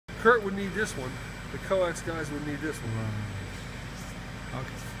Kurt would need this one. The coax guys would need this one. Okay.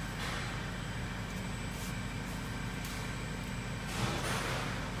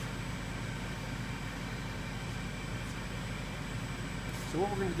 So what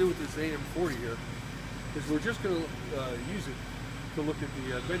we're going to do with this AM-40 here is we're just going to use it to look at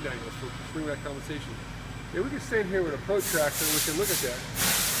the bend angles for spring back compensation. Yeah, we can stand here with a protractor and we can look at that.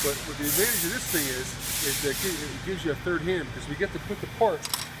 But what the advantage of this thing is that it gives you a third hand because we get to put the part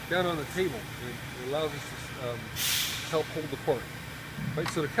down on the table and it allows us to help hold the part. Right,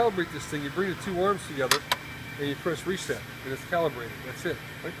 so to calibrate this thing, you bring the two arms together and you press reset and it's calibrated. That's it.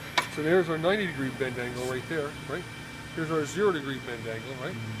 Right? So there's our 90-degree bend angle right there. Right? Here's our 0-degree bend angle,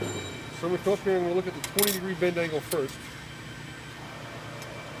 right? So I'm going to come up here and I'm going to look at the 20-degree bend angle first.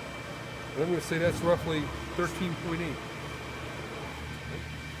 And I'm going to say that's roughly 13.8.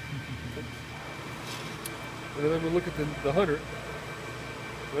 And then I'm going to look at the 100.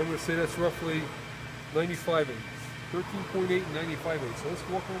 And I'm going to say that's roughly 95 eighths. 13.8 and 95 eighths. So let's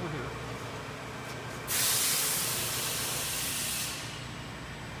walk over here.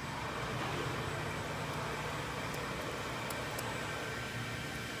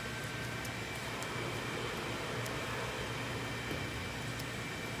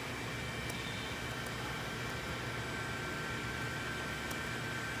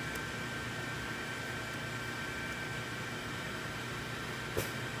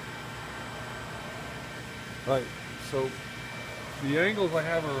 Right, so the angles I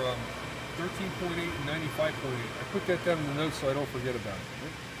have are 13.8 and 95.8. I put that down in the notes so I don't forget about it.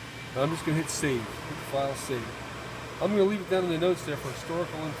 Right? Now I'm just going to hit save, hit file save. I'm going to leave it down in the notes there for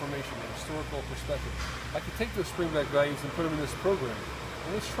historical information and historical perspective. I can take those springback values and put them in this program.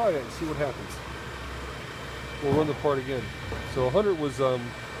 And let's try that and see what happens. We'll run the part again. So 100 was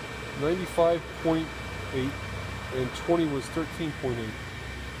 95.8 and 20 was 13.8.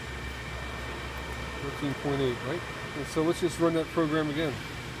 13.8, right? And so let's just run that program again.